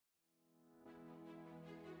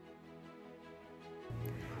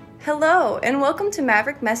Hello, and welcome to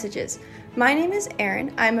Maverick Messages. My name is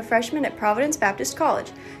Erin. I'm a freshman at Providence Baptist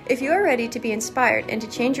College. If you are ready to be inspired and to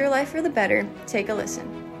change your life for the better, take a listen.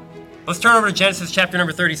 Let's turn over to Genesis chapter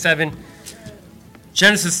number 37.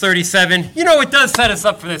 Genesis 37. You know, it does set us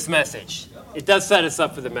up for this message. It does set us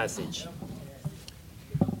up for the message.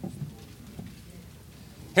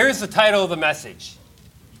 Here's the title of the message.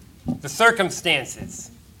 The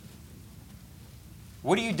circumstances.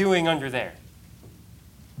 What are you doing under there?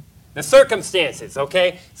 The circumstances,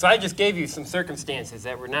 okay? So I just gave you some circumstances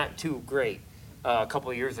that were not too great a couple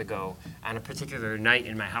of years ago on a particular night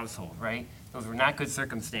in my household, right? Those were not good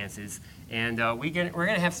circumstances. And we're going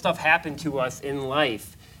to have stuff happen to us in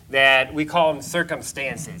life that we call them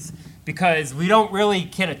circumstances because we don't really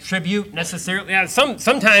can attribute necessarily.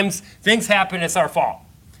 Sometimes things happen, it's our fault.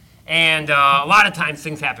 And a lot of times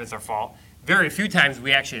things happen, it's our fault. Very few times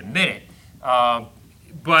we actually admit it.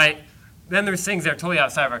 But then there's things that are totally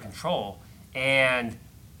outside of our control. And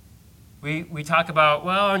we talk about,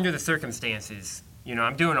 well, under the circumstances, you know,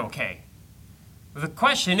 I'm doing okay. But the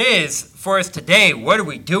question is, for us today, what are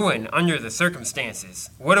we doing under the circumstances?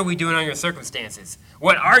 What are we doing under the circumstances?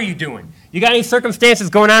 What are you doing? You got any circumstances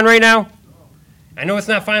going on right now? I know it's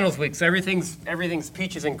not finals week, so everything's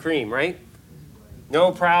peaches and cream, right?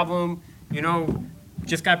 No problem. You know,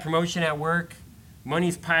 just got promotion at work.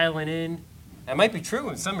 Money's piling in. That might be true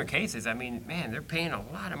in some cases. I mean, man, they're paying a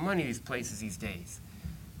lot of money these places these days.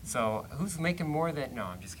 So who's making more than? No,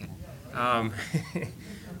 I'm just kidding.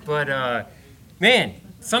 But man,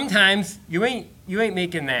 sometimes you ain't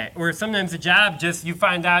making that, or sometimes the job just you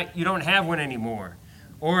find out you don't have one anymore,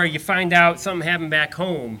 or you find out something happened back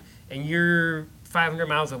home and you're 500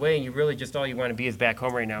 miles away and you really just all you want to be is back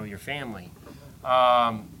home right now with your family,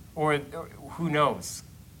 or who knows.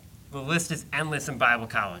 The list is endless in Bible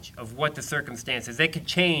college of what the circumstances. They could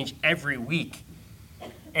change every week.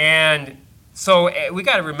 And so we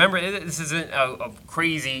got to remember, this isn't a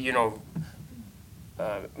crazy, you know,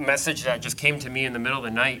 message that just came to me in the middle of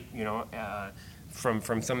the night, you know,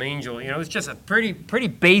 from some angel. You know, it's just a pretty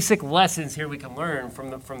basic lessons here we can learn from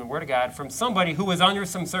the Word of God, from somebody who was under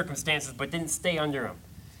some circumstances but didn't stay under them.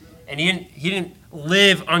 And he didn't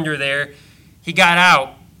live under there. He got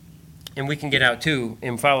out. And we can get out too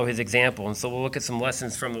and follow his example. And so we'll look at some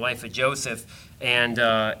lessons from the life of Joseph and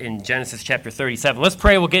in Genesis chapter 37. Let's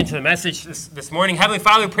pray. We'll get into the message this morning. Heavenly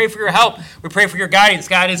Father, we pray for your help. We pray for your guidance,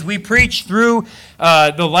 God, as we preach through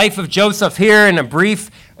the life of Joseph here in a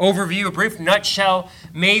brief overview, a brief nutshell.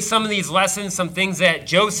 May some of these lessons, some things that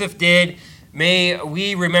Joseph did, may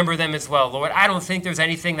we remember them as well. Lord, I don't think there's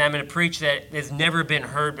anything that I'm going to preach that has never been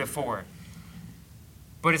heard before.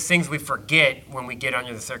 But it's things we forget when we get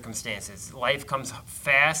under the circumstances. Life comes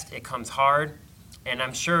fast, it comes hard, and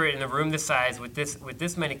I'm sure in a room this size with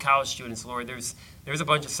this many college students, Lord, there's a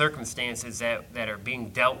bunch of circumstances that are being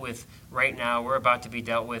dealt with right now. We're about to be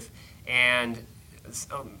dealt with, and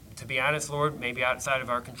to be honest, Lord, maybe outside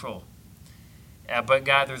of our control. But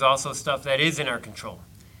God, there's also stuff that is in our control.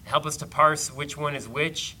 Help us to parse which one is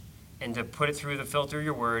which, and to put it through the filter of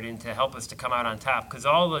your word and to help us to come out on top. Because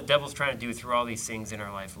all the devil's trying to do through all these things in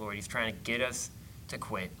our life, Lord, he's trying to get us to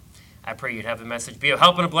quit. I pray you'd have the message be a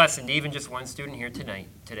help and a blessing to even just one student here today.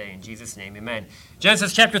 In Jesus' name, amen.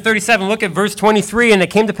 Genesis chapter 37, look at verse 23. And it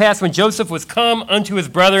came to pass when Joseph was come unto his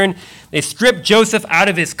brethren, they stripped Joseph out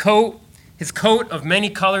of his coat of many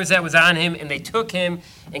colors that was on him, and they took him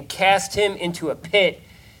and cast him into a pit.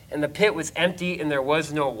 And the pit was empty, and there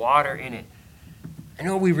was no water in it. I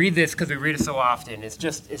know we read this because we read it so often. It's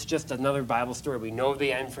just another Bible story. We know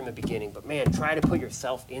the end from the beginning. But man, try to put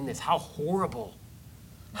yourself in this. How horrible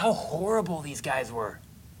these guys were.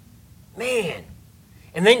 Man.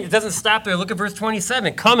 And then it doesn't stop there. Look at verse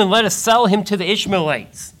 27. Come and let us sell him to the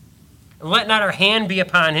Ishmaelites. And let not our hand be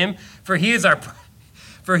upon him, for he is our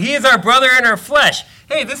brother and our flesh.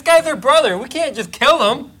 Hey, this guy's our brother. We can't just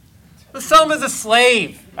kill him. Let's sell him as a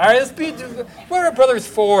slave. All right, what are our brothers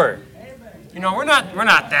for? You know, we're not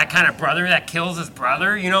that kind of brother that kills his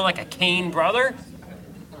brother, you know, like a Cain brother.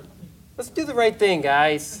 Let's do the right thing,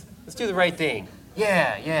 guys. Let's do the right thing.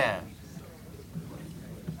 Yeah.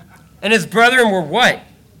 And his brethren were what?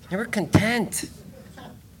 They were content.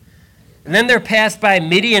 And then there passed by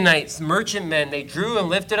Midianites, merchantmen. They drew and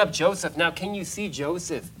lifted up Joseph. Now, can you see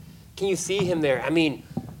Joseph? Can you see him there? I mean,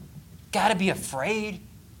 got to be afraid.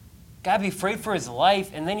 Got to be afraid for his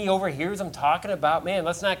life. And then he overhears them talking about, man,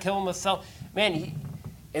 let's not kill him, let's sell. Man,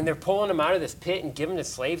 and they're pulling him out of this pit and giving him to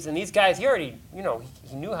slaves. And these guys, he already, you know,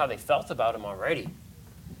 he knew how they felt about him already.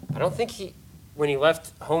 I don't think when he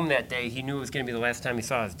left home that day, he knew it was going to be the last time he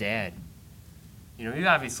saw his dad. You know, he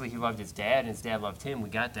loved his dad, and his dad loved him. We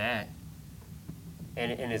got that.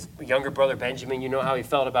 and his younger brother Benjamin, you know how he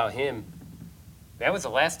felt about him. That was the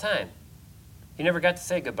last time. He never got to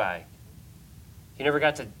say goodbye. He never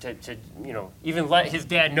got to even let his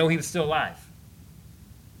dad know he was still alive.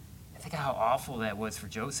 Think how awful that was for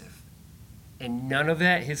Joseph. And none of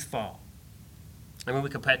that his fault. I mean, we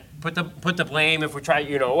could put the blame if we try,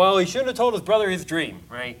 well, he shouldn't have told his brother his dream,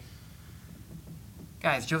 right?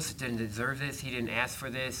 Guys, Joseph didn't deserve this. He didn't ask for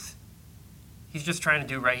this. He's just trying to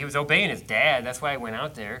do right. He was obeying his dad. That's why he went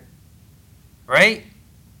out there. Right?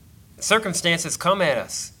 Circumstances come at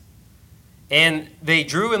us. And they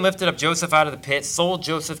drew and lifted up Joseph out of the pit, sold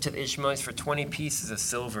Joseph to the Ishmaelites for 20 pieces of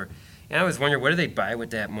silver. And I was wondering, what did they buy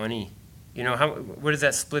with that money? What does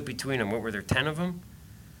that split between them? What were there, 10 of them?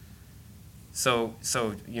 So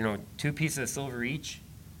 2 pieces of silver each?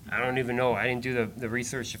 I don't even know. I didn't do the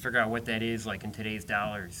research to figure out what that is like in today's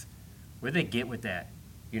dollars. What did they get with that?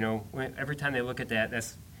 Every time they look at that,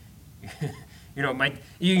 that's,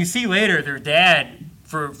 you see later their dad,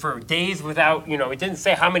 for days without, it didn't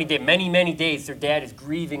say how many days, many days, their dad is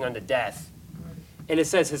grieving unto death. And it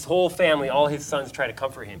says his whole family, all his sons try to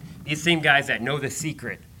comfort him. These same guys that know the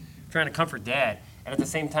secret, trying to comfort dad. And at the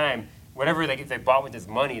same time, whatever they bought with this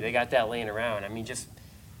money, they got that laying around. I mean, just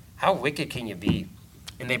how wicked can you be?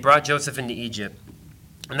 And they brought Joseph into Egypt.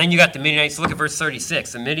 And then you got the Midianites. Look at verse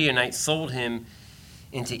 36. The Midianites sold him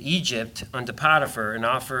into Egypt unto Potiphar, an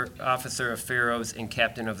officer of Pharaoh's and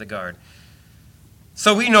captain of the guard.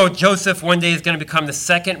 So we know Joseph one day is going to become the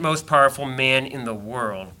second most powerful man in the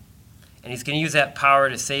world. And he's going to use that power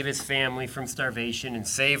to save his family from starvation and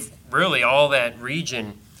save really all that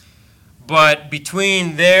region. But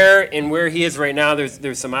between there and where he is right now,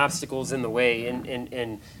 there's some obstacles in the way.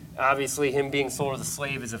 And obviously him being sold as a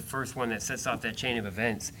slave is the first one that sets off that chain of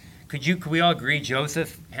events. Could we all agree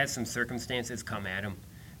Joseph had some circumstances come at him?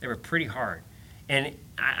 They were pretty hard. And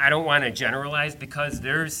I don't want to generalize because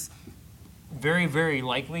there's very, very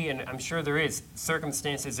likely, and I'm sure there is,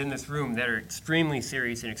 circumstances in this room that are extremely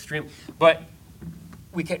serious and extreme. But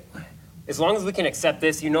we can, as long as we can accept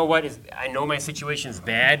this, you know what? I know my situation is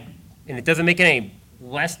bad, and it doesn't make it any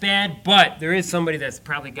less bad, but there is somebody that's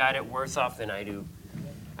probably got it worse off than I do.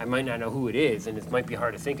 I might not know who it is, and it might be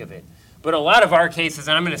hard to think of it. But a lot of our cases,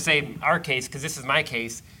 and I'm going to say our case because this is my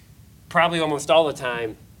case, probably almost all the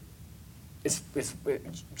time,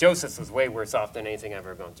 Joseph's was way worse off than anything I've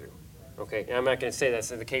ever gone through. Okay, and I'm not going to say that's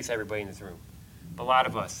the case of everybody in this room. A lot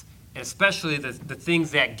of us, and especially the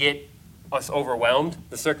things that get us overwhelmed,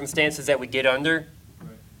 the circumstances that we get under,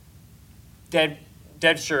 dead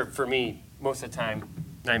sure for me, most of the time,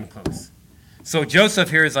 not even close. So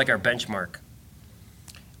Joseph here is like our benchmark.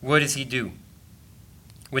 What does he do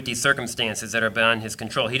with these circumstances that are beyond his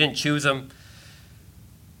control? He didn't choose them.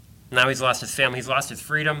 Now he's lost his family. He's lost his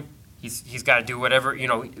freedom. He's got to do whatever,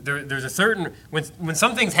 there's a certain, when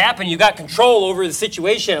some things happen, you got control over the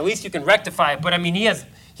situation, at least you can rectify it. But I mean, he has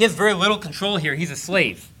very little control here. He's a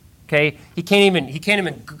slave, okay? He can't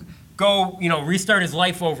even go, restart his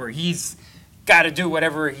life over. He's got to do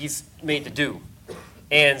whatever he's made to do.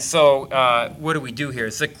 And so what do we do here?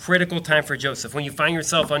 It's a critical time for Joseph. When you find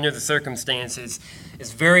yourself under the circumstances,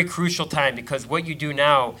 it's a very crucial time because what you do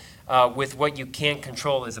now with what you can't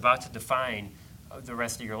control is about to define the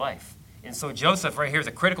rest of your life. And so Joseph right here is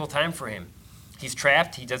a critical time for him. He's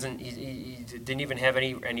trapped. He didn't even have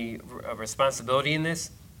any responsibility in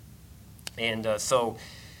this. And so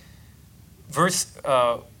verse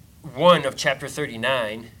 1 of chapter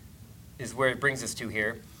 39 is where it brings us to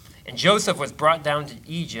here. And Joseph was brought down to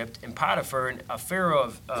Egypt, and Potiphar,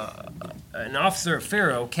 an officer of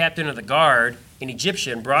Pharaoh, captain of the guard, an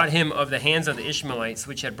Egyptian, brought him of the hands of the Ishmaelites,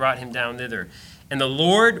 which had brought him down thither. And the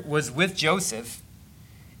Lord was with Joseph,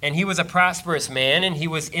 and he was a prosperous man, and he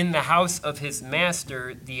was in the house of his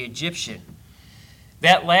master, the Egyptian.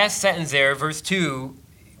 That last sentence there, verse 2,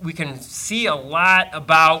 we can see a lot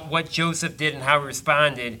about what Joseph did and how he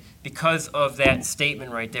responded because of that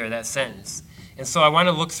statement right there, that sentence. And so I want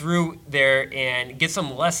to look through there and get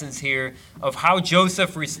some lessons here of how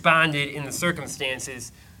Joseph responded in the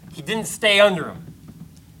circumstances. He didn't stay under him,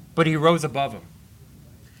 but he rose above him.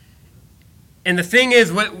 And the thing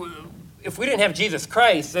is, if we didn't have Jesus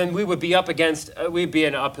Christ, then we would be we'd be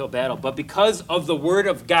in an uphill battle. But because of the Word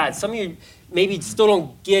of God, some of you maybe still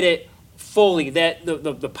don't get it fully, that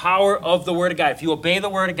the power of the Word of God. If you obey the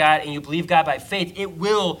Word of God and you believe God by faith, it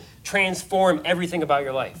will transform everything about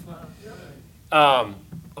your life. A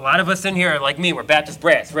lot of us in here, like me, we're Baptist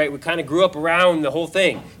brats, right? We kind of grew up around the whole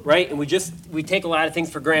thing, right? And we take a lot of things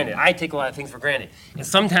for granted. I take a lot of things for granted. And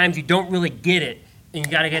sometimes you don't really get it, and you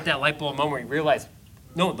got to get that light bulb moment where you realize,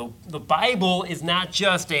 no, the Bible is not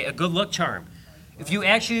just a good luck charm. If you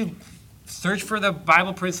actually search for the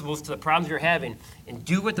Bible principles to the problems you're having and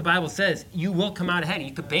do what the Bible says, you will come out ahead. And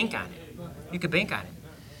you could bank on it. You could bank on it.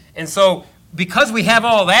 And so because we have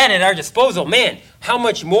all that at our disposal, man, how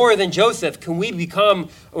much more than Joseph can we become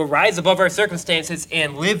or rise above our circumstances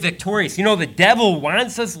and live victorious? You know, the devil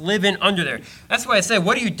wants us living under there. That's why I say,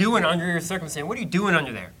 what are you doing under your circumstance? What are you doing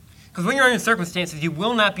under there? Because when you're under circumstances, you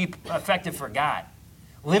will not be effective for God.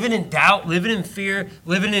 Living in doubt, living in fear,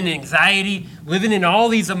 living in anxiety, living in all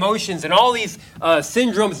these emotions and all these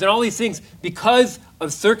syndromes and all these things because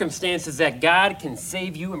of circumstances that God can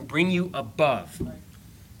save you and bring you above.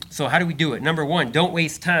 So how do we do it? Number one, don't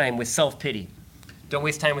waste time with self-pity. Don't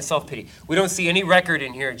waste time with self-pity. We don't see any record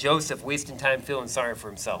in here of Joseph wasting time feeling sorry for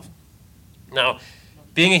himself. Now,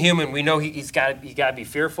 being a human, we know he's got to be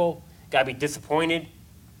fearful, got to be disappointed.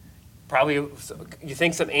 Probably, you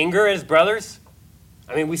think some anger at his brothers?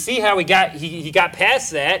 I mean, we see how he got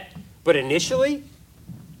past that, but initially,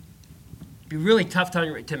 it'd be really tough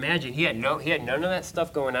to imagine. He had none of that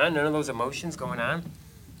stuff going on, none of those emotions going on.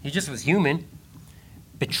 He just was human.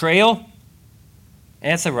 Betrayal,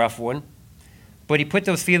 that's a rough one. But he put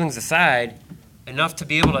those feelings aside enough to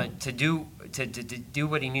be able to do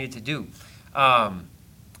what he needed to do. I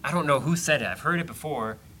don't know who said it. I've heard it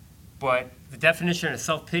before, but the definition of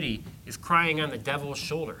self-pity is crying on the devil's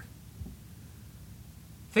shoulder.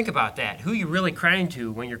 Think about that. Who are you really crying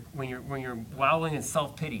to when you're wallowing in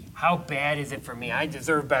self-pity? How bad is it for me? I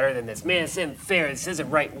deserve better than this. Man, this isn't fair. This isn't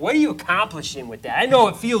right. What are you accomplishing with that? I know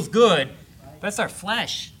it feels good, but that's our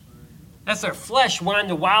flesh. That's our flesh wanting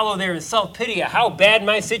to wallow there in self-pity at how bad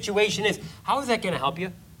my situation is. How is that going to help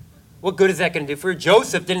you? What good is that going to do for you?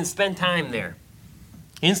 Joseph didn't spend time there.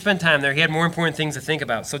 He didn't spend time there. He had more important things to think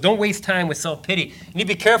about. So don't waste time with self-pity. You need to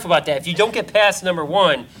be careful about that. If you don't get past number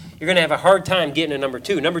one, you're going to have a hard time getting to number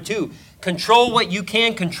two. Number two, control what you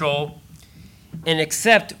can control and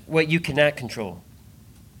accept what you cannot control.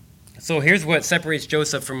 So here's what separates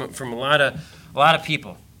Joseph from a lot of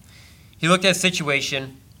people. He looked at a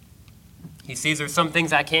situation. He sees there's some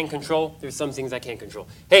things I can control. There's some things I can't control.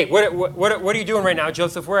 Hey, what are you doing right now,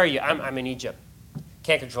 Joseph? Where are you? I'm in Egypt.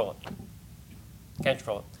 Can't control it. Can't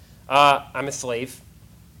control it. I'm a slave.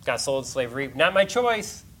 Got sold in slavery. Not my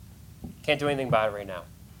choice. Can't do anything about it right now.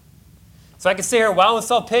 So I can sit here and wallow in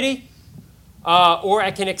self-pity, or I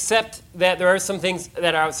can accept that there are some things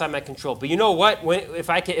that are outside my control. But you know what? If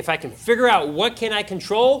I can figure out what can I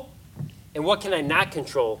control and what can I not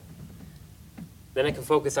control, then I can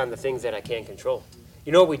focus on the things that I can control.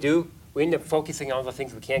 You know what we do? We end up focusing on the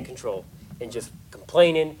things we can't control and just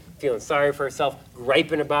complaining, feeling sorry for ourselves,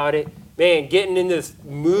 griping about it. Man, getting in this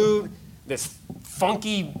mood, this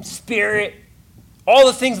funky spirit, all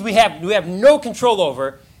the things we have no control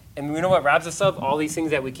over. And you know what robs us of? All these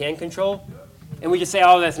things that we can control. And we just say,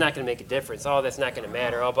 oh, that's not going to make a difference. Oh, that's not going to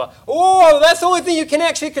matter. Oh, that's the only thing you can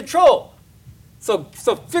actually control. So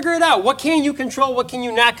figure it out. What can you control? What can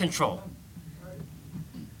you not control?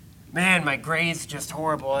 Man, my grades just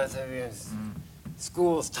horrible.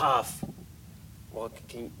 School's tough. Well,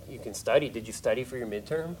 you can study. Did you study for your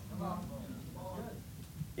midterm?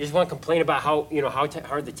 You just want to complain about how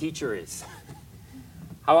hard the teacher is.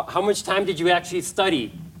 How much time did you actually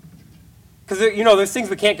study? Because there's things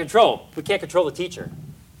we can't control. We can't control the teacher.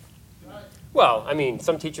 Well, I mean,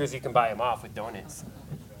 some teachers you can buy them off with donuts.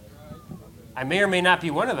 I may or may not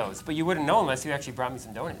be one of those, but you wouldn't know unless you actually brought me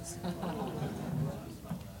some donuts.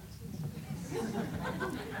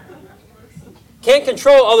 Can't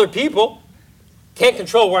control other people. Can't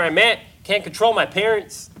control where I'm at. Can't control my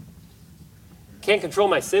parents. Can't control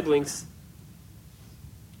my siblings.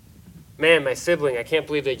 Man, my sibling, I can't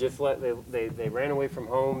believe they just they ran away from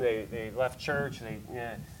home. They left church.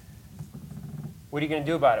 What are you going to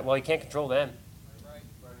do about it? Well, you can't control them.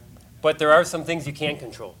 But there are some things you can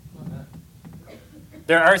control.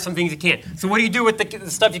 There are some things you can't. So what do you do with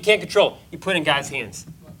the stuff you can't control? You put it in God's hands.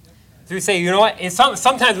 So you say, you know what? And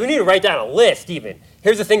sometimes we need to write down a list even.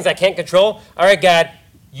 Here's the things I can't control. All right, God,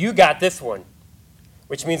 you got this one.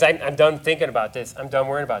 Which means I'm done thinking about this. I'm done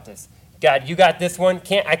worrying about this. God, you got this one.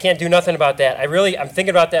 I can't do nothing about that. I'm thinking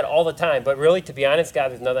about that all the time. But really, to be honest, God,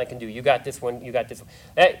 there's nothing I can do. You got this one. You got this one.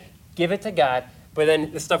 Give it to God. But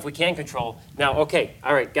then the stuff we can control. Now, okay,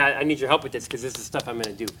 all right, God, I need your help with this because this is stuff I'm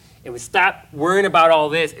going to do. And we stop worrying about all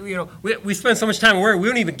this. We spend so much time worrying. We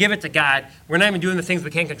don't even give it to God. We're not even doing the things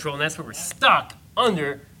we can't control, and that's where we're stuck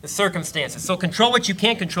under the circumstances. So control what you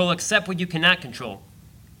can't control, accept what you cannot control.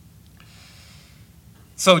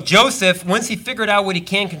 So Joseph, once he figured out what he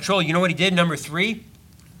can control, you know what he did? Number 3,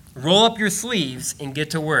 roll up your sleeves and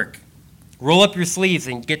get to work. Roll up your sleeves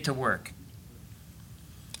and get to work.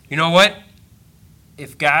 You know what?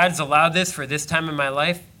 If God's allowed this for this time in my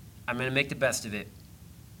life, I'm going to make the best of it.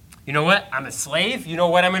 You know what? I'm a slave. You know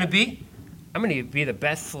what I'm going to be? I'm going to be the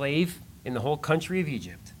best slave in the whole country of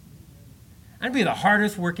Egypt. I'm going to be the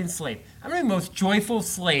hardest working slave. I'm going to be the most joyful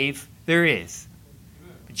slave there is.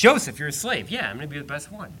 But Joseph, you're a slave. Yeah, I'm going to be the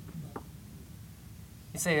best one.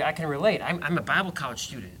 You say, I can relate. I'm a Bible college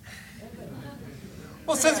student.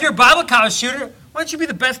 Well, since you're a Bible college student, why don't you be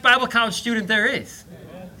the best Bible college student there is?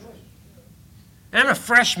 And I'm a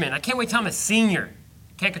freshman. I can't wait till I'm a senior.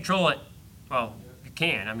 Can't control it. Well, you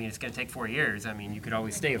can. I mean, it's going to take 4 years. I mean, you could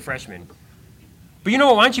always stay a freshman. But you know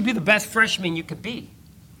what? Why don't you be the best freshman you could be?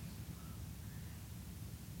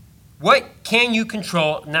 What can you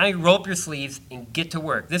control? Now you roll up your sleeves and get to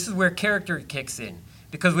work. This is where character kicks in.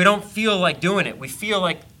 Because we don't feel like doing it. We feel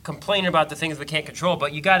like complaining about the things we can't control.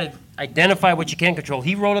 But you got to identify what you can control.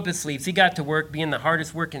 He rolled up his sleeves. He got to work being the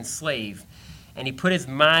hardest working slave. And he put his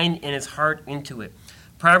mind and his heart into it.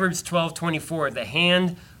 Proverbs 12:24, the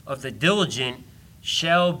hand of the diligent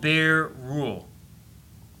shall bear rule.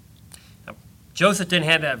 Now, Joseph didn't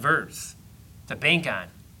have that verse to bank on,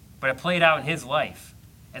 but it played out in his life.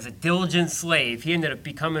 As a diligent slave, he ended up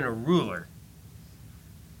becoming a ruler.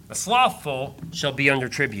 The slothful shall be under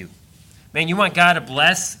tribute. Man, you want God to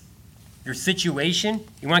bless your situation?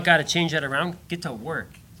 You want God to change that around? Get to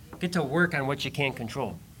work. Get to work on what you can't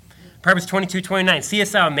control. Proverbs 22:29,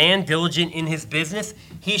 seest thou a man diligent in his business?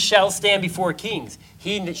 He shall stand before kings.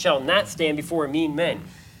 He shall not stand before mean men.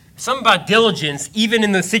 Something about diligence, even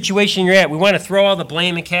in the situation you're at. We want to throw all the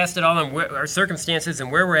blame and cast it all on our circumstances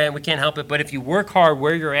and where we're at. We can't help it. But if you work hard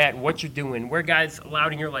where you're at and what you're doing, where God's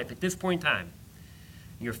allowed in your life at this point in time,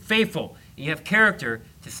 you're faithful, you have character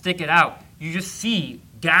to stick it out. You just see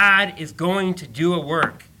God is going to do a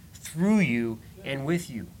work through you and with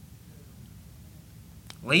you.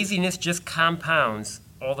 Laziness just compounds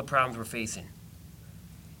all the problems we're facing.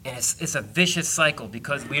 And it's a vicious cycle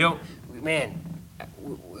because we've all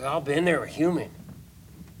been there, we're human.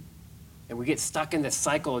 And we get stuck in this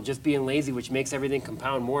cycle of just being lazy, which makes everything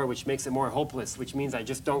compound more, which makes it more hopeless, which means I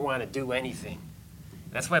just don't want to do anything.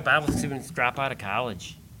 That's why Bible students drop out of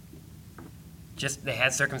college. Just they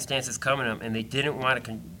had circumstances coming to them, and they didn't want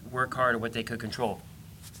to work hard at what they could control.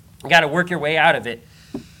 You got to work your way out of it.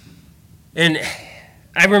 And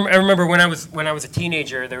I remember when I was a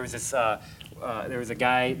teenager, there was this there was a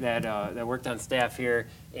guy that worked on staff here,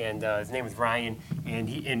 and his name was Ryan, and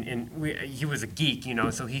he was a geek, you know,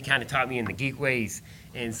 so he kind of taught me in the geek ways,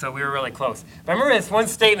 and so we were really close. But I remember this one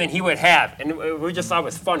statement he would have, and we just thought it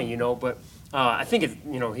was funny, you know, but I think it's,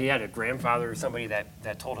 you know, he had a grandfather or somebody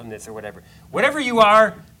that told him this or whatever. Whatever you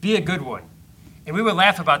are, be a good one. And we would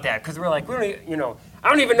laugh about that because we're like, I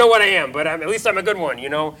don't even know what I am, but at least I'm a good one, you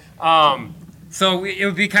know. So it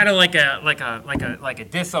would be kind of like a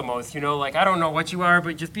diss almost, you know, like I don't know what you are,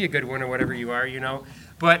 but just be a good one or whatever you are, you know.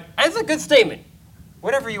 But it's a good statement.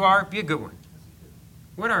 Whatever you are, be a good one.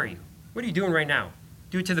 What are you? What are you doing right now?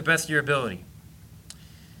 Do it to the best of your ability.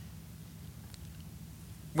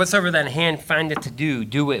 Whatsoever thine hand findeth to do,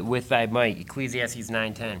 do it with thy might. Ecclesiastes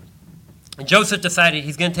 9:10. And Joseph decided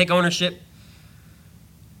he's going to take ownership.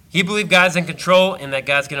 He believed God's in control and that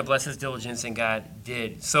God's going to bless his diligence, and God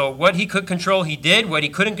did. So what he could control, he did. What he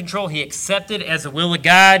couldn't control, he accepted as the will of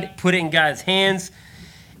God, put it in God's hands.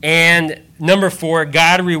 And number 4,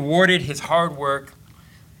 God rewarded his hard work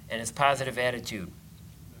and his positive attitude.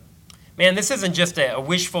 Man, this isn't just a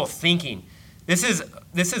wishful thinking. This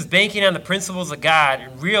is banking on the principles of God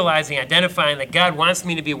and realizing, identifying that God wants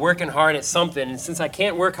me to be working hard at something. And since I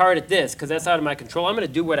can't work hard at this because that's out of my control, I'm going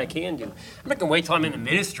to do what I can do. I'm not going to wait till I'm in the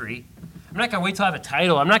ministry. I'm not going to wait till I have a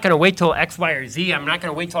title. I'm not going to wait till X, Y, or Z. I'm not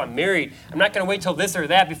going to wait till I'm married. I'm not going to wait till this or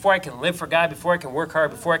that before I can live for God, before I can work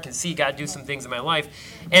hard, before I can see God do some things in my life.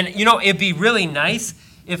 And, you know, it'd be really nice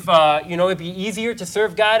if, it'd be easier to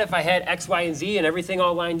serve God if I had X, Y, and Z and everything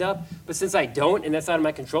all lined up. But since I don't and that's out of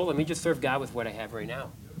my control, let me just serve God with what I have right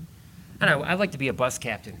now. And I'd like to be a bus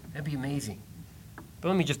captain. That'd be amazing. But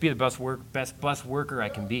let me just be the best bus worker I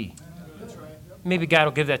can be. Maybe God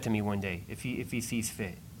will give that to me one day if he sees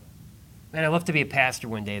fit. Man, I'd love to be a pastor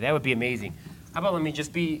one day. That would be amazing. How about let me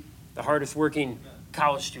just be the hardest working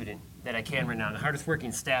college student that I can right now, the hardest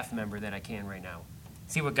working staff member that I can right now.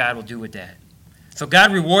 See what God will do with that. So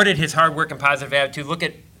God rewarded his hard work and positive attitude. Look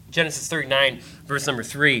at Genesis 39, verse number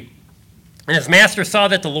 3. And his master saw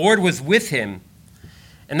that the Lord was with him,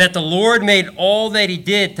 and that the Lord made all that he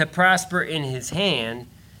did to prosper in his hand.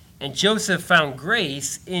 And Joseph found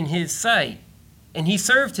grace in his sight, and he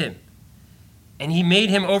served him. And he made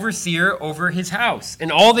him overseer over his house,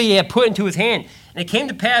 and all that he had put into his hand. And it came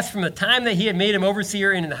to pass from the time that he had made him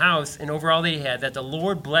overseer in the house, and over all that he had, that the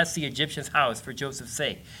Lord blessed the Egyptian's house for Joseph's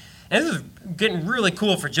sake. And this is getting really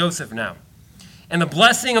cool for Joseph now. And the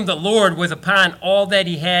blessing of the Lord was upon all that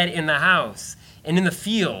he had in the house and in the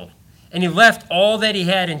field. And he left all that he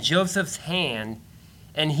had in Joseph's hand,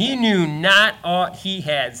 and he knew not aught he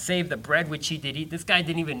had, save the bread which he did eat. This guy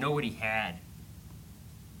didn't even know what he had.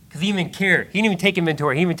 Because he didn't even care. He didn't even take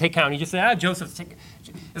inventory. He didn't even take count. He just said, Joseph's taking.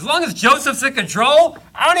 As long as Joseph's in control,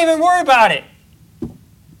 I don't even worry about it.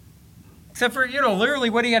 Except for, literally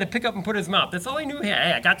what he had to pick up and put in his mouth. That's all he knew. Hey,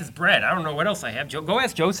 I got this bread. I don't know what else I have. Go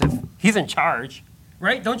ask Joseph. He's in charge.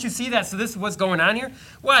 Right? Don't you see that? So this is what's going on here?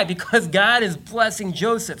 Why? Because God is blessing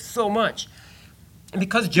Joseph so much. And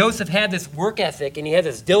because Joseph had this work ethic and he had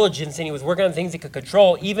this diligence and he was working on things he could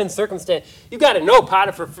control, even circumstance, you got to know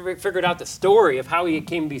Potiphar figured out the story of how he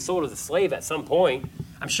came to be sold as a slave at some point.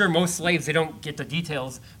 I'm sure most slaves, they don't get the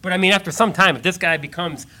details. But I mean, after some time, if this guy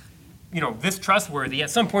becomes, this trustworthy, at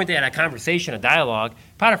some point they had a conversation, a dialogue.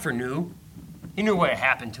 Potiphar knew. He knew what had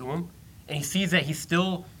happened to him. And he sees that he's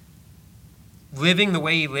still living the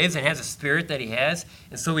way he lives and has a spirit that he has.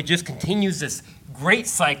 And so he just continues this great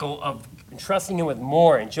cycle of entrusting him with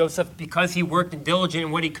more. And Joseph, because he worked and diligent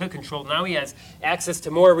in what he could control, now he has access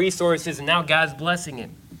to more resources, and now God's blessing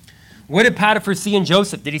him. What did Potiphar see in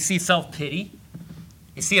Joseph? Did he see self-pity? Did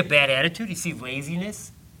he see a bad attitude? Did he see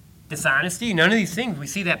laziness, dishonesty? None of these things. We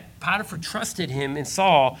see that Potiphar trusted him and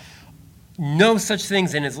saw no such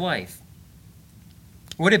things in his life.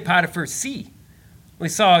 What did Potiphar see? We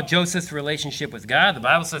saw Joseph's relationship with God. The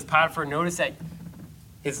Bible says Potiphar noticed that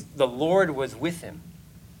the Lord was with him.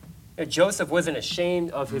 Joseph wasn't ashamed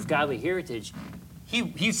of his godly heritage.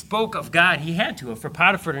 He spoke of God. He had to, for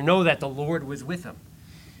Potiphar to know that the Lord was with him.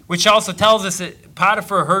 Which also tells us that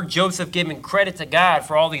Potiphar heard Joseph giving credit to God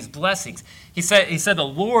for all these blessings. He said, the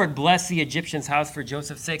Lord blessed the Egyptian's house for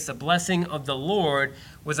Joseph's sake. The blessing of the Lord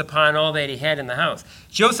was upon all that he had in the house.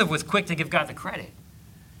 Joseph was quick to give God the credit.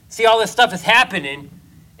 See, all this stuff is happening,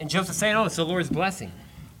 and Joseph's saying, it's the Lord's blessing.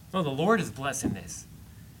 No, the Lord is blessing this.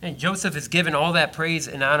 And Joseph is giving all that praise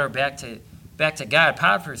and honor back to God.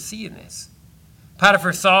 Potiphar is seeing this.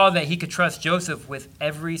 Potiphar saw that he could trust Joseph with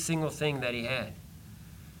every single thing that he had.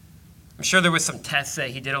 I'm sure there was some tests that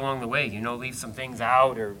he did along the way, leave some things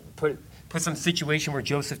out or put some situation where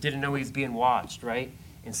Joseph didn't know he was being watched, right?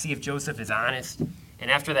 And see if Joseph is honest. And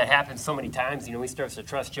after that happens so many times, he starts to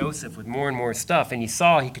trust Joseph with more and more stuff. And he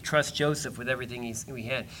saw he could trust Joseph with everything he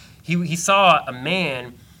had. He saw a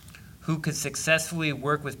man who could successfully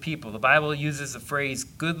work with people. The Bible uses the phrase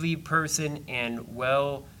goodly person and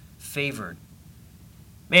well-favored.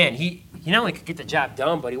 Man, he not only could get the job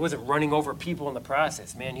done, but he wasn't running over people in the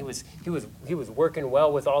process. Man, he was working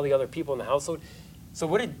well with all the other people in the household. So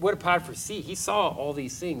what did Potiphar see? He saw all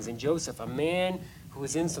these things in Joseph, a man who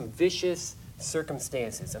was in some vicious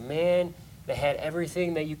circumstances, a man that had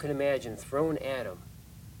everything that you can imagine thrown at him.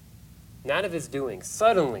 Not of his doing.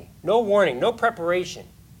 Suddenly, no warning, no preparation.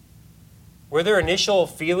 Were there initial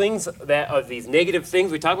feelings of these negative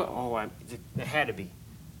things we talk about? There had to be.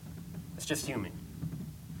 It's just human.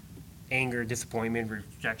 Anger, disappointment,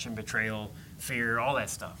 rejection, betrayal, fear, all that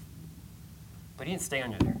stuff. But he didn't stay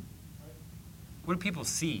under there. What do people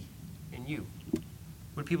see in you?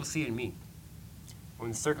 What do people see in me when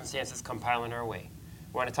the circumstances come piling our way?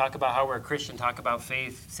 We want to talk about how we're a Christian, talk about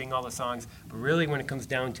faith, sing all the songs, but really when it comes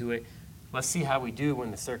down to it, let's see how we do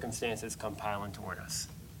when the circumstances come piling toward us.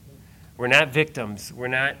 We're not victims. We're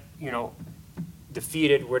not,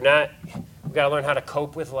 defeated. We've got to learn how to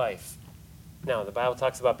cope with life. Now, the Bible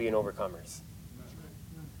talks about being overcomers.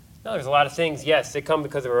 Now, there's a lot of things, yes, they come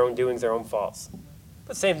because of our own doings, our own faults.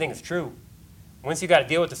 But the same thing is true. Once you've got to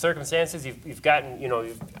deal with the circumstances, you've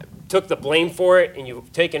took the blame for it and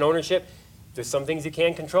you've taken ownership. There's some things you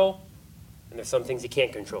can control, and there's some things you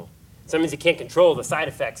can't control. Some things you can't control the side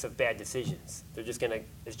effects of bad decisions. It's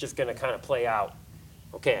just gonna kind of play out.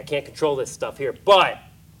 Okay, I can't control this stuff here, but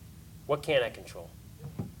what can I control?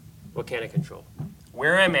 What can I control?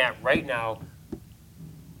 Where I'm at right now,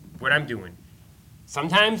 what I'm doing.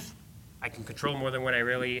 Sometimes I can control more than what I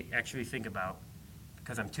really actually think about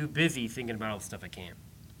because I'm too busy thinking about all the stuff I can't.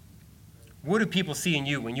 What do people see in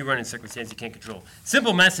you when you run in circumstances you can't control?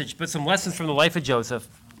 Simple message, but some lessons from the life of Joseph.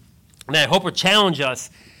 And I hope will challenge us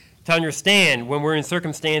to understand when we're in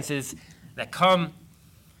circumstances that come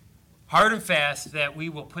hard and fast, that we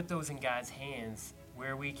will put those in God's hands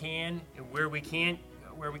where we can and where we can't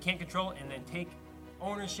control, and then take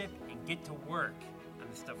ownership and get to work on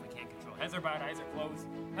the stuff we can't control. Heads are bowed, eyes are closed.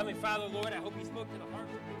 Heavenly Father, Lord, I hope you spoke to the heart.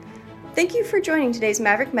 Thank you for joining today's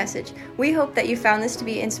Maverick Message. We hope that you found this to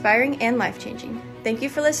be inspiring and life-changing. Thank you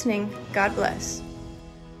for listening. God bless.